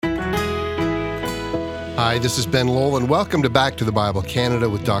Hi, this is Ben Lowell, and welcome to Back to the Bible Canada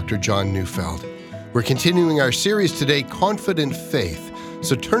with Dr. John Neufeld. We're continuing our series today, Confident Faith.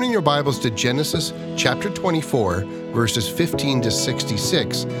 So turn in your Bibles to Genesis chapter 24, verses 15 to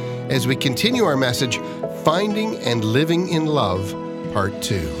 66, as we continue our message, Finding and Living in Love, Part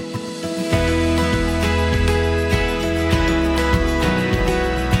 2.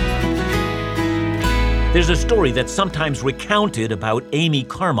 There's a story that's sometimes recounted about Amy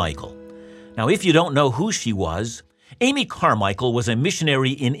Carmichael. Now, if you don't know who she was, Amy Carmichael was a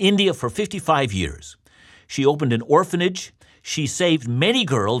missionary in India for 55 years. She opened an orphanage. She saved many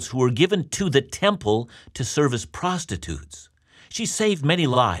girls who were given to the temple to serve as prostitutes. She saved many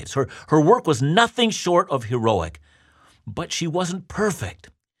lives. Her work was nothing short of heroic, but she wasn't perfect.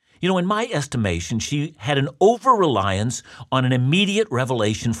 You know, in my estimation, she had an over-reliance on an immediate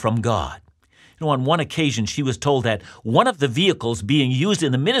revelation from God. On one occasion, she was told that one of the vehicles being used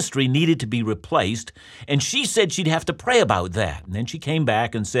in the ministry needed to be replaced, and she said she'd have to pray about that. And then she came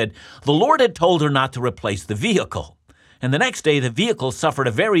back and said the Lord had told her not to replace the vehicle. And the next day, the vehicle suffered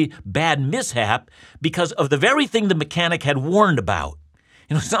a very bad mishap because of the very thing the mechanic had warned about.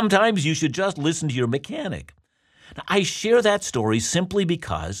 Sometimes you should just listen to your mechanic. Now, I share that story simply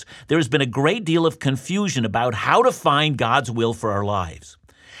because there has been a great deal of confusion about how to find God's will for our lives.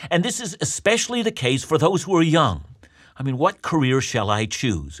 And this is especially the case for those who are young. What career shall I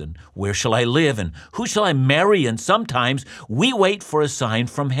choose? And where shall I live? And who shall I marry? And sometimes we wait for a sign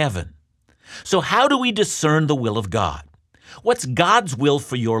from heaven. So how do we discern the will of God? What's God's will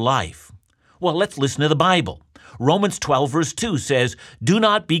for your life? Well, let's listen to the Bible. Romans 12 verse 2 says, "Do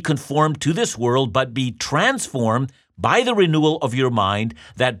not be conformed to this world, but be transformed by the renewal of your mind,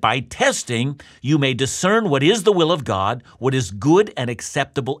 that by testing you may discern what is the will of God, what is good and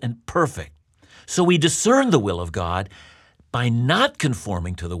acceptable and perfect." So we discern the will of God by not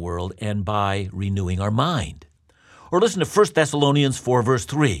conforming to the world and by renewing our mind. Or listen to 1 Thessalonians 4 verse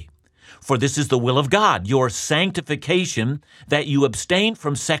 3. "For this is the will of God, your sanctification, that you abstain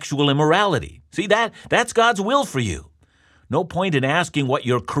from sexual immorality." See, that's God's will for you. No point in asking what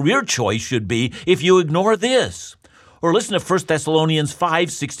your career choice should be if you ignore this. Or listen to 1 Thessalonians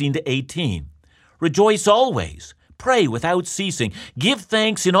 5, 16 to 18. "Rejoice always, pray without ceasing, give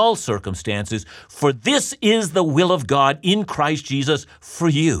thanks in all circumstances, for this is the will of God in Christ Jesus for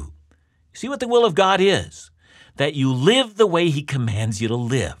you." See what the will of God is? That you live the way He commands you to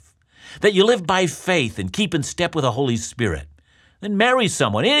live. That you live by faith and keep in step with the Holy Spirit. Then marry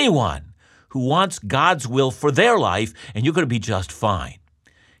someone, anyone, who wants God's will for their life, and you're going to be just fine.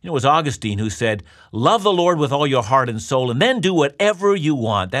 It was Augustine who said, "Love the Lord with all your heart and soul, and then do whatever you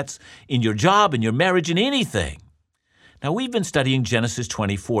want." That's in your job, in your marriage, in anything. Now, we've been studying Genesis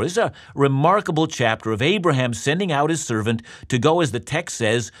 24. This is a remarkable chapter of Abraham sending out his servant to go, as the text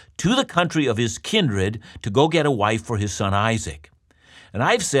says, to the country of his kindred to go get a wife for his son Isaac. And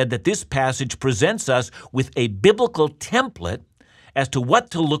I've said that this passage presents us with a biblical template as to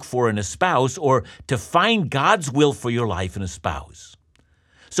what to look for in a spouse, or to find God's will for your life in a spouse.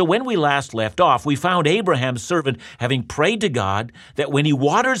 So when we last left off, we found Abraham's servant having prayed to God that when he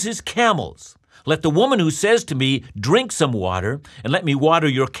waters his camels, "Let the woman who says to me, 'Drink some water, and let me water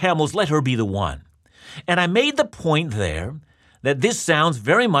your camels,' let her be the one." And I made the point there that this sounds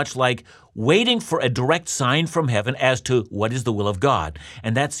very much like waiting for a direct sign from heaven as to what is the will of God.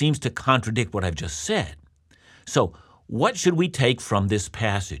 And that seems to contradict what I've just said. So what should we take from this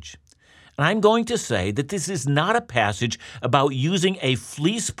passage? And I'm going to say that this is not a passage about using a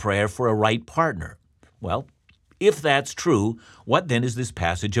fleece prayer for a right partner. Well, if that's true, what then is this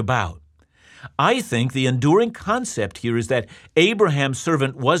passage about? I think the enduring concept here is that Abraham's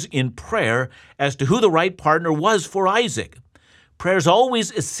servant was in prayer as to who the right partner was for Isaac. Prayer is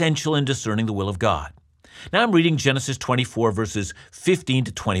always essential in discerning the will of God. Now I'm reading Genesis 24, verses 15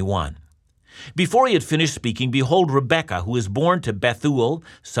 to 21. "Before he had finished speaking, behold, Rebekah, who was born to Bethuel,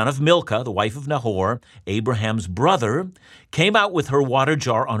 son of Milcah, the wife of Nahor, Abraham's brother, came out with her water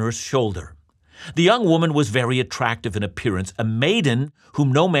jar on her shoulder. The young woman was very attractive in appearance, a maiden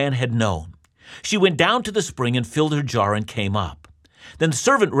whom no man had known. She went down to the spring and filled her jar and came up. Then the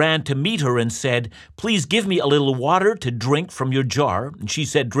servant ran to meet her and said, 'Please give me a little water to drink from your jar.' And she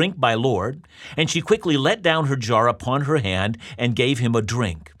said, 'Drink, my lord.' And she quickly let down her jar upon her hand and gave him a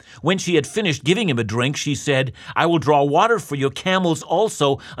drink. When she had finished giving him a drink, she said, 'I will draw water for your camels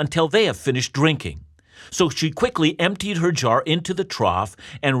also until they have finished drinking.' So she quickly emptied her jar into the trough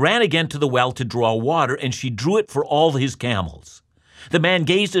and ran again to the well to draw water, and she drew it for all his camels. The man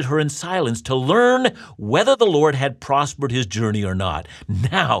gazed at her in silence to learn whether the Lord had prospered his journey or not.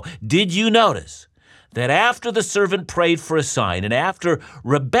 Now, did you notice that after the servant prayed for a sign and after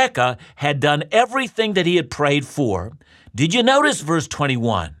Rebekah had done everything that he had prayed for, did you notice verse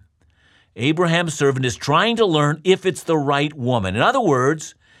 21? Abraham's servant is trying to learn if it's the right woman. In other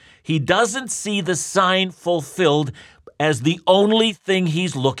words, he doesn't see the sign fulfilled as the only thing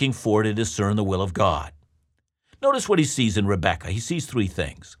he's looking for to discern the will of God. Notice what he sees in Rebekah. He sees three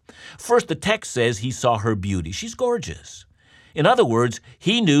things. First, the text says he saw her beauty. She's gorgeous. In other words,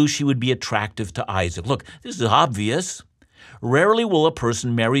 he knew she would be attractive to Isaac. Look, this is obvious. Rarely will a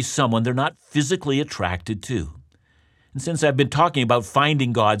person marry someone they're not physically attracted to. And since I've been talking about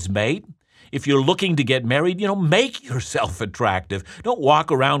finding God's mate, if you're looking to get married, make yourself attractive. Don't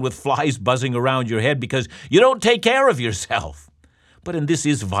walk around with flies buzzing around your head because you don't take care of yourself. And this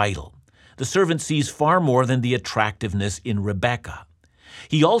is vital. The servant sees far more than the attractiveness in Rebekah.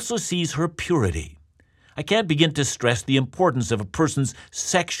 He also sees her purity. I can't begin to stress the importance of a person's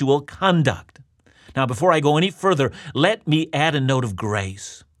sexual conduct. Now, before I go any further, let me add a note of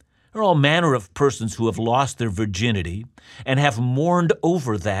grace. There are all manner of persons who have lost their virginity and have mourned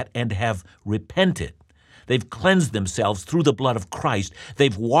over that and have repented. They've cleansed themselves through the blood of Christ.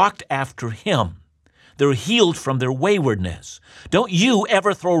 They've walked after Him. They're healed from their waywardness. Don't you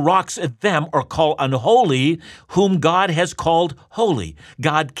ever throw rocks at them or call unholy whom God has called holy.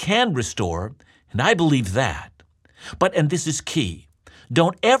 God can restore, and I believe that. And this is key,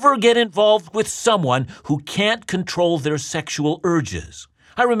 don't ever get involved with someone who can't control their sexual urges.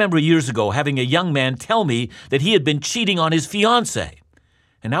 I remember years ago having a young man tell me that he had been cheating on his fiancée.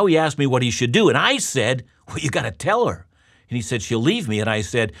 And now he asked me what he should do. And I said, well, you got to tell her. And he said, she'll leave me. And I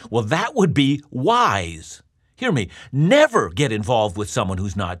said, well, that would be wise. Hear me, never get involved with someone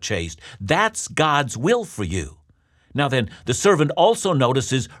who's not chaste. That's God's will for you. Now then, the servant also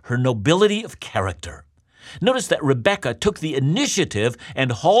notices her nobility of character. Notice that Rebekah took the initiative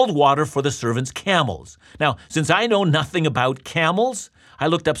and hauled water for the servant's camels. Now, since I know nothing about camels, I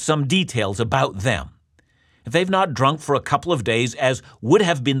looked up some details about them. If they've not drunk for a couple of days, as would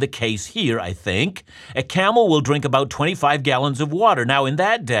have been the case here, I think, a camel will drink about 25 gallons of water. Now, in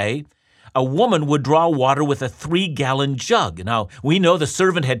that day, a woman would draw water with a 3-gallon jug. Now, we know the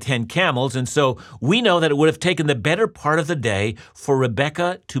servant had 10 camels, and so we know that it would have taken the better part of the day for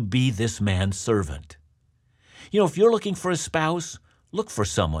Rebekah to be this man's servant. If you're looking for a spouse, look for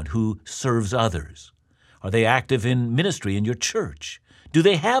someone who serves others. Are they active in ministry in your church? Do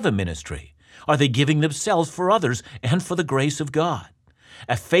they have a ministry? Are they giving themselves for others and for the grace of God?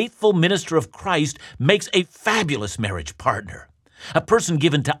 A faithful minister of Christ makes a fabulous marriage partner. A person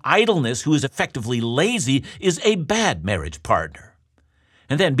given to idleness who is effectively lazy is a bad marriage partner.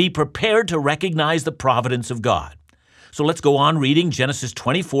 And then be prepared to recognize the providence of God. So let's go on reading Genesis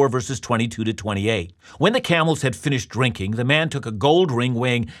 24, verses 22 to 28. When the camels had finished drinking, the man took a gold ring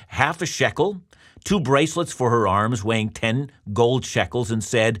weighing half a shekel, 2 bracelets for her arms weighing 10 gold shekels, and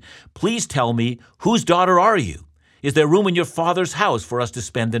said, please tell me, whose daughter are you? Is there room in your father's house for us to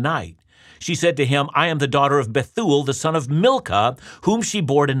spend the night? She said to him, I am the daughter of Bethuel, the son of Milcah, whom she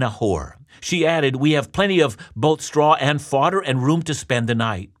bore to Nahor. She added, we have plenty of both straw and fodder and room to spend the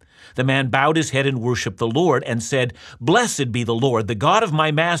night. The man bowed his head and worshipped the Lord and said, blessed be the Lord, the God of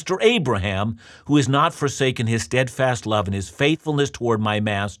my master Abraham, who has not forsaken his steadfast love and his faithfulness toward my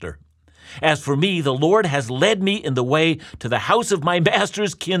master. As for me, the Lord has led me in the way to the house of my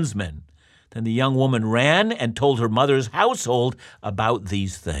master's kinsman. Then the young woman ran and told her mother's household about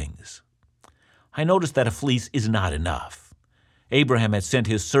these things. I noticed that a fleece is not enough. Abraham had sent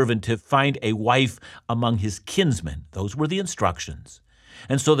his servant to find a wife among his kinsmen. Those were the instructions.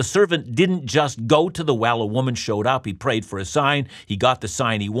 And so the servant didn't just go to the well. A woman showed up. He prayed for a sign. He got the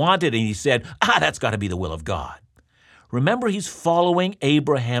sign he wanted, and he said, that's got to be the will of God. Remember, he's following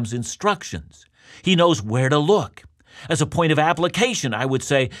Abraham's instructions. He knows where to look. As a point of application, I would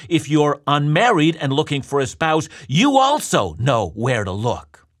say, if you're unmarried and looking for a spouse, you also know where to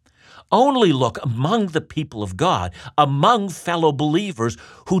look. Only look among the people of God, among fellow believers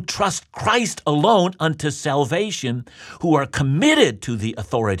who trust Christ alone unto salvation, who are committed to the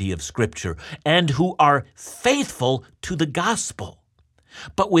authority of Scripture, and who are faithful to the gospel.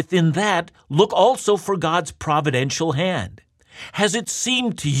 But within that, look also for God's providential hand. Has it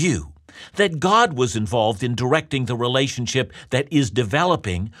seemed to you that God was involved in directing the relationship that is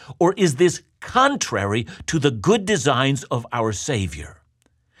developing, or is this contrary to the good designs of our Savior?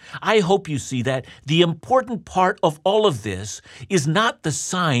 I hope you see that the important part of all of this is not the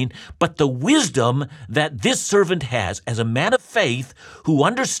sign, but the wisdom that this servant has as a man of faith who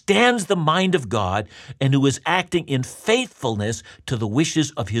understands the mind of God and who is acting in faithfulness to the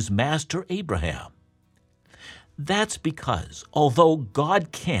wishes of his master Abraham. That's because, although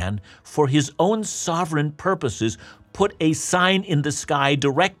God can, for his own sovereign purposes, put a sign in the sky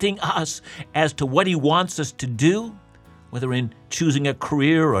directing us as to what he wants us to do, whether in choosing a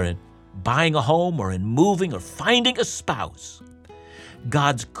career or in buying a home or in moving or finding a spouse,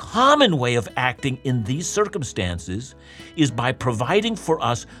 God's common way of acting in these circumstances is by providing for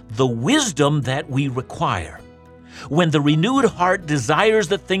us the wisdom that we require. When the renewed heart desires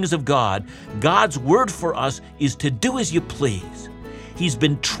the things of God, God's word for us is to do as you please. He's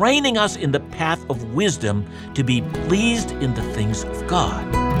been training us in the path of wisdom to be pleased in the things of God.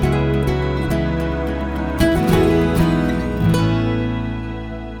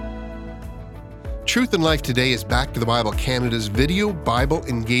 Truth in Life Today is Back to the Bible Canada's video Bible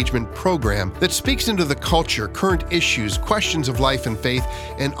engagement program that speaks into the culture, current issues, questions of life and faith,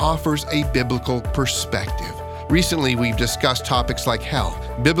 and offers a biblical perspective. Recently, we've discussed topics like hell,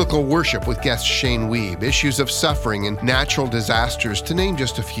 biblical worship with guest Shane Weeb, issues of suffering and natural disasters, to name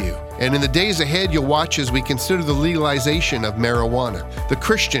just a few. And in the days ahead, you'll watch as we consider the legalization of marijuana, the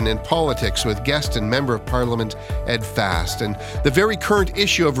Christian in politics with guest and Member of Parliament Ed Fast, and the very current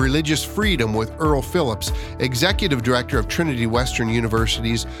issue of religious freedom with Earl Phillips, Executive Director of Trinity Western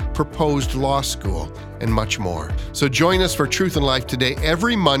University's proposed law school, and much more. So join us for Truth in Life Today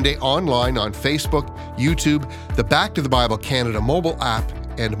every Monday online on Facebook, YouTube, the Back to the Bible Canada mobile app,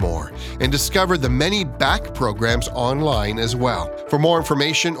 and more. And discover the many back programs online as well. For more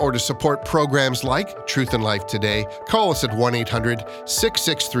information or to support programs like Truth in Life Today, call us at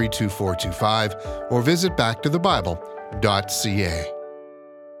 1-800-663-2425 or visit backtothebible.ca.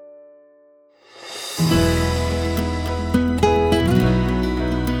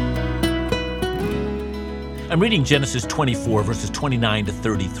 I'm reading Genesis 24, verses 29 to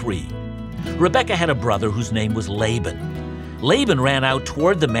 33. Rebekah had a brother whose name was Laban. Laban ran out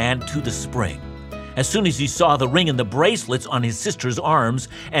toward the man to the spring. As soon as he saw the ring and the bracelets on his sister's arms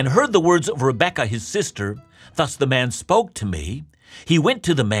and heard the words of Rebekah his sister, "Thus the man spoke to me," he went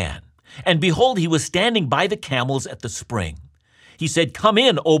to the man. And behold, he was standing by the camels at the spring. He said, "Come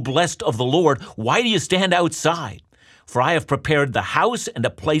in, O blessed of the Lord. Why do you stand outside? For I have prepared the house and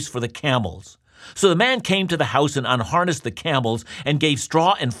a place for the camels." So the man came to the house and unharnessed the camels and gave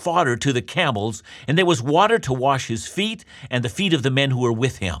straw and fodder to the camels, and there was water to wash his feet and the feet of the men who were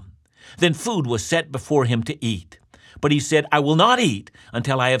with him. Then food was set before him to eat. But he said, "I will not eat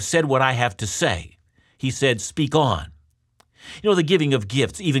until I have said what I have to say." He said, "Speak on." You know, the giving of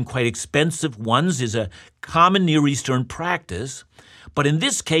gifts, even quite expensive ones, is a common Near Eastern practice. But in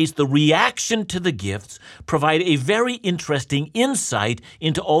this case, the reaction to the gifts provide a very interesting insight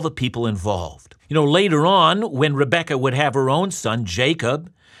into all the people involved. You know, later on, when Rebekah would have her own son,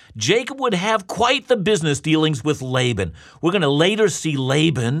 Jacob would have quite the business dealings with Laban. We're going to later see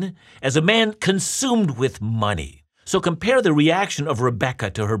Laban as a man consumed with money. So compare the reaction of Rebekah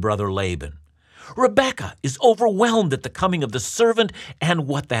to her brother Laban. Rebekah is overwhelmed at the coming of the servant and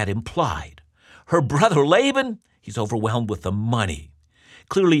what that implied. Her brother Laban, he's overwhelmed with the money.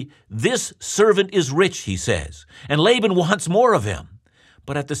 Clearly, this servant is rich, he says, and Laban wants more of him.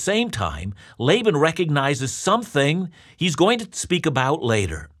 But at the same time, Laban recognizes something he's going to speak about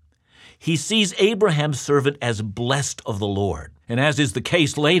later. He sees Abraham's servant as blessed of the Lord. And as is the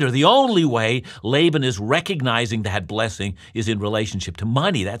case later, the only way Laban is recognizing that blessing is in relationship to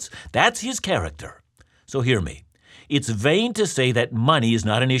money. That's his character. So hear me. It's vain to say that money is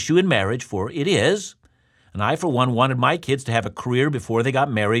not an issue in marriage, for it is. And I, for one, wanted my kids to have a career before they got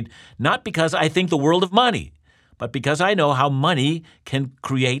married, not because I think the world of money, but because I know how money can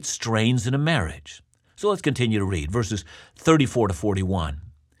create strains in a marriage. So let's continue to read, verses 34 to 41.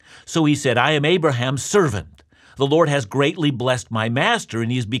 So he said, "I am Abraham's servant. The Lord has greatly blessed my master,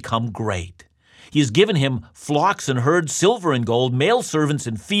 and he has become great. He has given him flocks and herds, silver and gold, male servants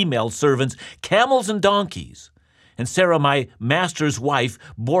and female servants, camels and donkeys. And Sarah, my master's wife,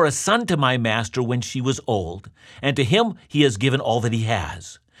 bore a son to my master when she was old, and to him he has given all that he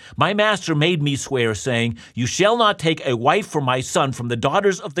has. My master made me swear, saying, 'You shall not take a wife for my son from the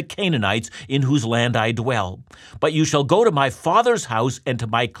daughters of the Canaanites in whose land I dwell, but you shall go to my father's house and to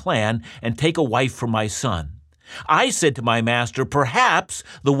my clan and take a wife for my son.' I said to my master, 'Perhaps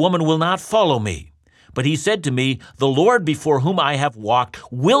the woman will not follow me.' But he said to me, 'The Lord before whom I have walked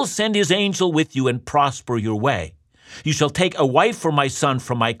will send his angel with you and prosper your way. You shall take a wife for my son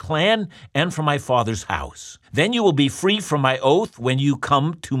from my clan and from my father's house. Then you will be free from my oath when you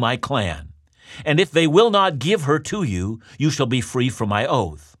come to my clan. And if they will not give her to you, you shall be free from my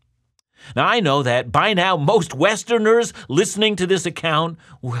oath.'" Now, I know that by now most Westerners listening to this account,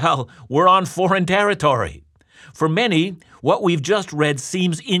 well, we're on foreign territory. For many, what we've just read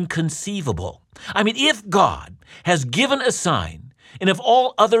seems inconceivable. I mean, if God has given a sign, and if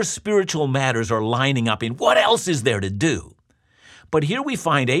all other spiritual matters are lining up in, what else is there to do? But here we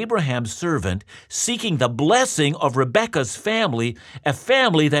find Abraham's servant seeking the blessing of Rebekah's family, a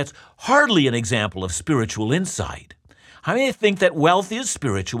family that's hardly an example of spiritual insight. I think that wealth is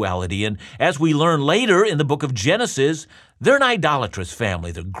spirituality, and as we learn later in the book of Genesis, they're an idolatrous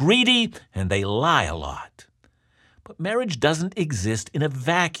family. They're greedy, and they lie a lot. But marriage doesn't exist in a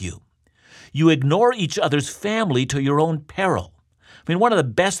vacuum. You ignore each other's family to your own peril. One of the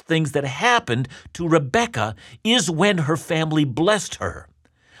best things that happened to Rebekah is when her family blessed her.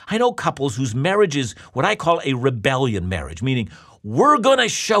 I know couples whose marriage is what I call a rebellion marriage, meaning we're going to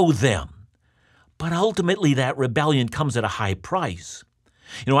show them. But ultimately that rebellion comes at a high price.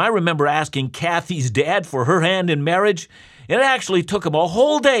 I remember asking Kathy's dad for her hand in marriage. It actually took him a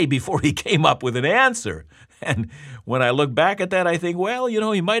whole day before he came up with an answer. And when I look back at that, I think, well,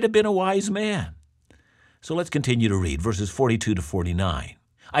 he might have been a wise man. So let's continue to read verses 42 to 49.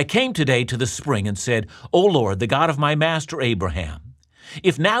 I came today to the spring and said, O Lord, the God of my master Abraham,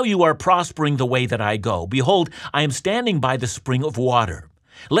 if now you are prospering the way that I go, behold, I am standing by the spring of water.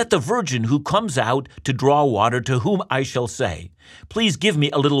 Let the virgin who comes out to draw water, to whom I shall say, please give me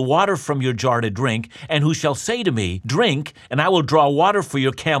a little water from your jar to drink, and who shall say to me, drink, and I will draw water for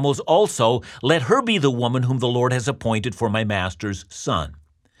your camels also, let her be the woman whom the Lord has appointed for my master's son.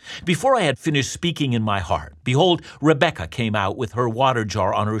 Before I had finished speaking in my heart, behold, Rebekah came out with her water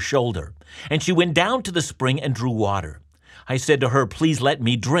jar on her shoulder, and she went down to the spring and drew water. I said to her, please let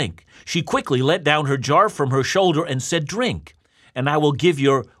me drink. She quickly let down her jar from her shoulder and said, drink, and I will give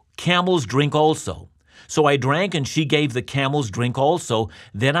your camels drink also. So I drank, and she gave the camels drink also.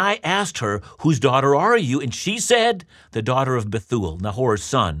 Then I asked her, whose daughter are you? And she said, the daughter of Bethuel, Nahor's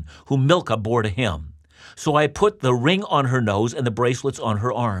son, whom Milcah bore to him. So I put the ring on her nose and the bracelets on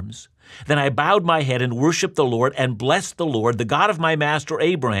her arms. Then I bowed my head and worshiped the Lord and blessed the Lord, the God of my master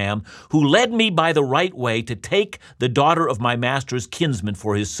Abraham, who led me by the right way to take the daughter of my master's kinsman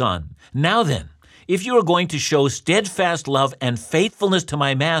for his son. Now then, if you are going to show steadfast love and faithfulness to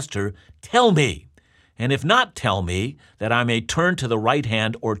my master, tell me, and if not, tell me, that I may turn to the right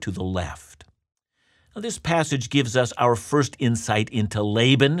hand or to the left. Now, this passage gives us our first insight into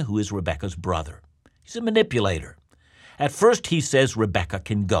Laban, who is Rebekah's brother. He's a manipulator. At first, he says Rebekah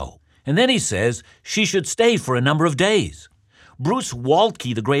can go. And then he says she should stay for a number of days. Bruce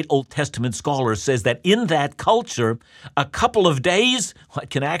Waltke, the great Old Testament scholar, says that in that culture, a couple of days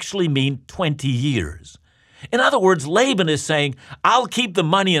can actually mean 20 years. In other words, Laban is saying, I'll keep the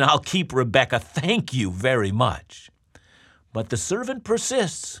money and I'll keep Rebekah. Thank you very much. But the servant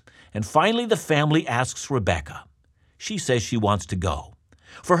persists, and finally the family asks Rebekah. She says she wants to go.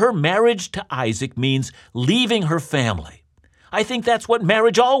 For her, marriage to Isaac means leaving her family. I think that's what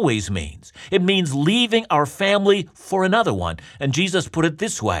marriage always means. It means leaving our family for another one. And Jesus put it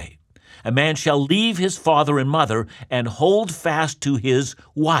this way, a man shall leave his father and mother and hold fast to his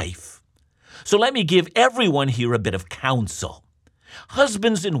wife. So let me give everyone here a bit of counsel.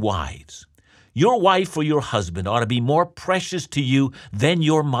 Husbands and wives, your wife or your husband ought to be more precious to you than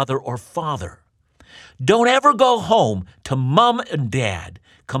your mother or father. Don't ever go home to mom and dad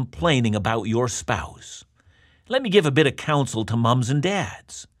complaining about your spouse. Let me give a bit of counsel to moms and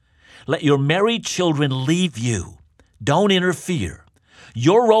dads. Let your married children leave you. Don't interfere.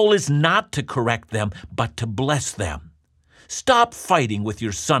 Your role is not to correct them, but to bless them. Stop fighting with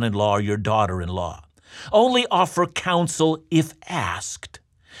your son-in-law or your daughter-in-law. Only offer counsel if asked.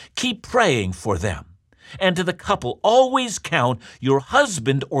 Keep praying for them. And to the couple, always count your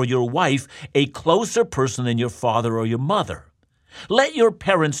husband or your wife a closer person than your father or your mother. Let your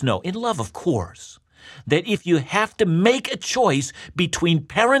parents know, in love of course, that if you have to make a choice between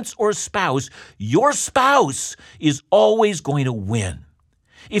parents or spouse, your spouse is always going to win.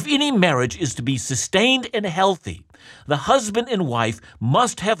 If any marriage is to be sustained and healthy, the husband and wife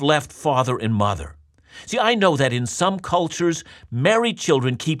must have left father and mother. See, I know that in some cultures, married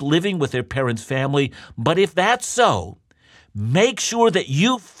children keep living with their parents' family, but if that's so, make sure that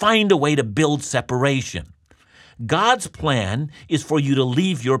you find a way to build separation. God's plan is for you to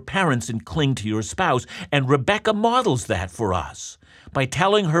leave your parents and cling to your spouse, and Rebekah models that for us by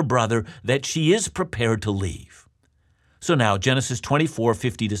telling her brother that she is prepared to leave. So now, Genesis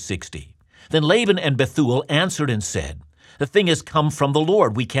 24:50-60. Then Laban and Bethuel answered and said, the thing has come from the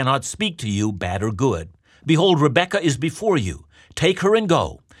Lord. We cannot speak to you, bad or good. Behold, Rebekah is before you. Take her and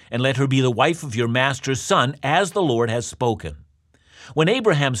go, and let her be the wife of your master's son, as the Lord has spoken. When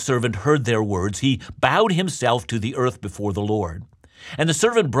Abraham's servant heard their words, he bowed himself to the earth before the Lord. And the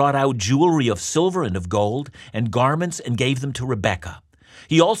servant brought out jewelry of silver and of gold, and garments, and gave them to Rebekah.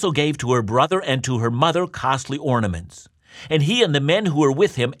 He also gave to her brother and to her mother costly ornaments. And he and the men who were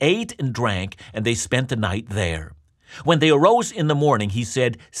with him ate and drank, and they spent the night there. When they arose in the morning, he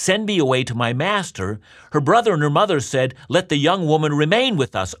said, "Send me away to my master." Her brother and her mother said, "Let the young woman remain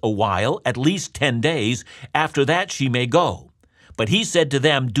with us a while, at least 10 days. After that she may go." But he said to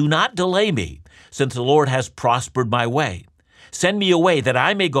them, "Do not delay me, since the Lord has prospered my way. Send me away that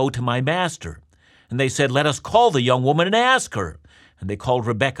I may go to my master." And they said, "Let us call the young woman and ask her." And they called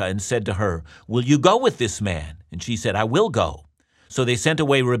Rebekah and said to her, "Will you go with this man?" And she said, "I will go." So they sent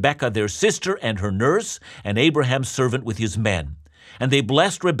away Rebekah their sister and her nurse, and Abraham's servant with his men. And they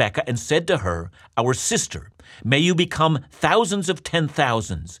blessed Rebekah and said to her, "Our sister, may you become thousands of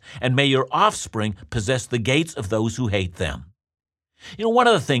 10,000s, and may your offspring possess the gates of those who hate them." One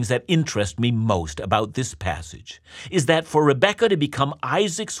of the things that interests me most about this passage is that for Rebekah to become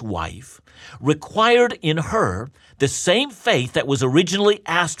Isaac's wife required in her the same faith that was originally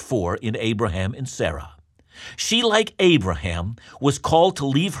asked for in Abraham and Sarah. She, like Abraham, was called to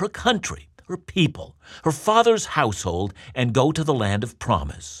leave her country, her people, her father's household, and go to the land of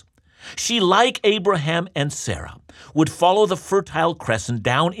promise. She, like Abraham and Sarah, would follow the Fertile Crescent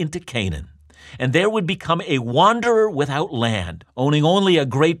down into Canaan, and there would become a wanderer without land, owning only a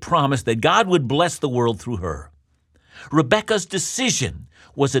great promise that God would bless the world through her. Rebekah's decision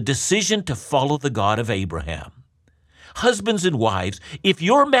was a decision to follow the God of Abraham. Husbands and wives, if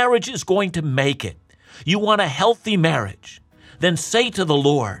your marriage is going to make it, you want a healthy marriage, then say to the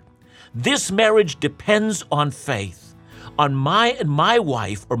Lord, "This marriage depends on faith, on my and my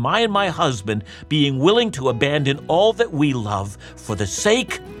wife or my and my husband being willing to abandon all that we love for the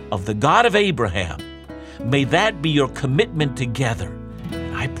sake of the God of Abraham." May that be your commitment together,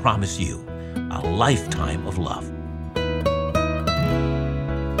 and I promise you a lifetime of love.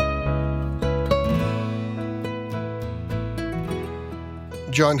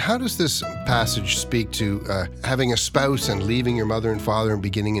 John, how does this passage speak to having a spouse and leaving your mother and father and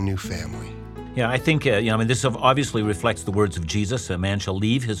beginning a new family? Yeah, I think, this obviously reflects the words of Jesus. A man shall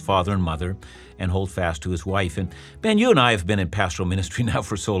leave his father and mother and hold fast to his wife. And Ben, you and I have been in pastoral ministry now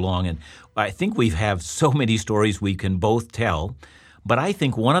for so long, and I think we have so many stories we can both tell. But I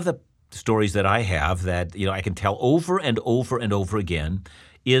think one of the stories that I have that, I can tell over and over and over again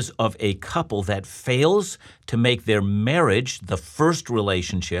is of a couple that fails to make their marriage the first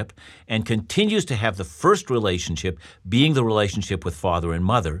relationship and continues to have the first relationship being the relationship with father and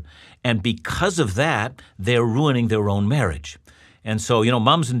mother. And because of that, they're ruining their own marriage. And so,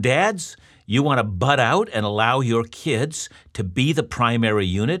 moms and dads, you want to butt out and allow your kids to be the primary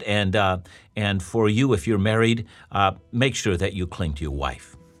unit. And for you, if you're married, make sure that you cling to your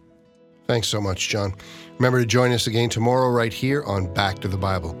wife. Thanks so much, John. Remember to join us again tomorrow right here on Back to the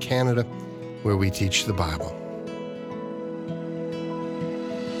Bible Canada, where we teach the Bible.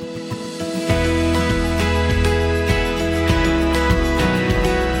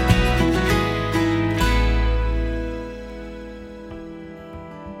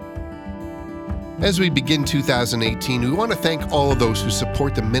 As we begin 2018, we want to thank all of those who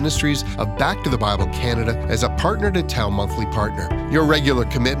support the ministries of Back to the Bible Canada as a Partner to Tell monthly partner. Your regular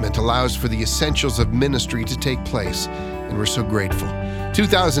commitment allows for the essentials of ministry to take place, and we're so grateful.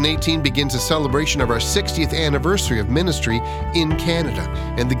 2018 begins a celebration of our 60th anniversary of ministry in Canada,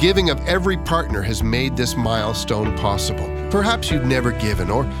 and the giving of every partner has made this milestone possible. Perhaps you've never given,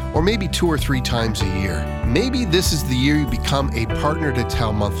 or maybe 2 or 3 times a year. Maybe this is the year you become a Partner to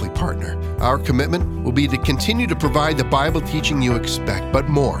Tell monthly partner. Our commitment will be to continue to provide the Bible teaching you expect, but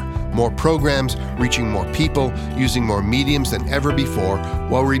more programs, reaching more people, using more mediums than ever before,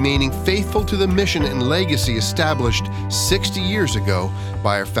 while remaining faithful to the mission and legacy established 60 years ago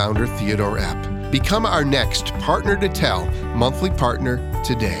by our founder, Theodore Epp. Become our next Partner to Tell monthly partner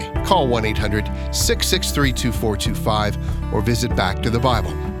today. Call 1-800-663-2425 or visit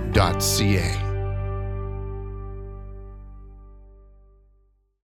backtothebible.ca.